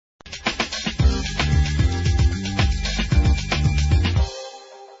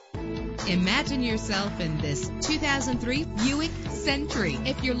Imagine yourself in this 2003 Buick Century.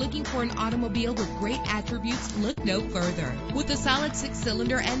 If you're looking for an automobile with great attributes, look no further. With a solid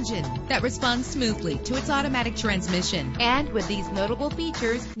 6-cylinder engine that responds smoothly to its automatic transmission. And with these notable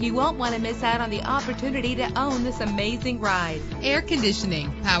features, you won't want to miss out on the opportunity to own this amazing ride. Air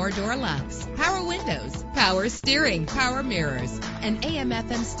conditioning, power door locks, power windows, power steering, power mirrors, an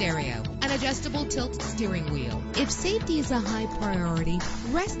AM/FM stereo, an adjustable tilt steering wheel. If safety is a high priority,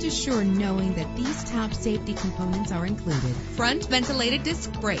 rest assured knowing that these top safety components are included. Front ventilated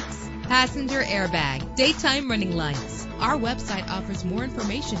disc brakes, passenger airbag, daytime running lights. Our website offers more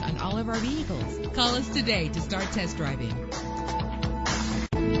information on all of our vehicles. Call us today to start test driving.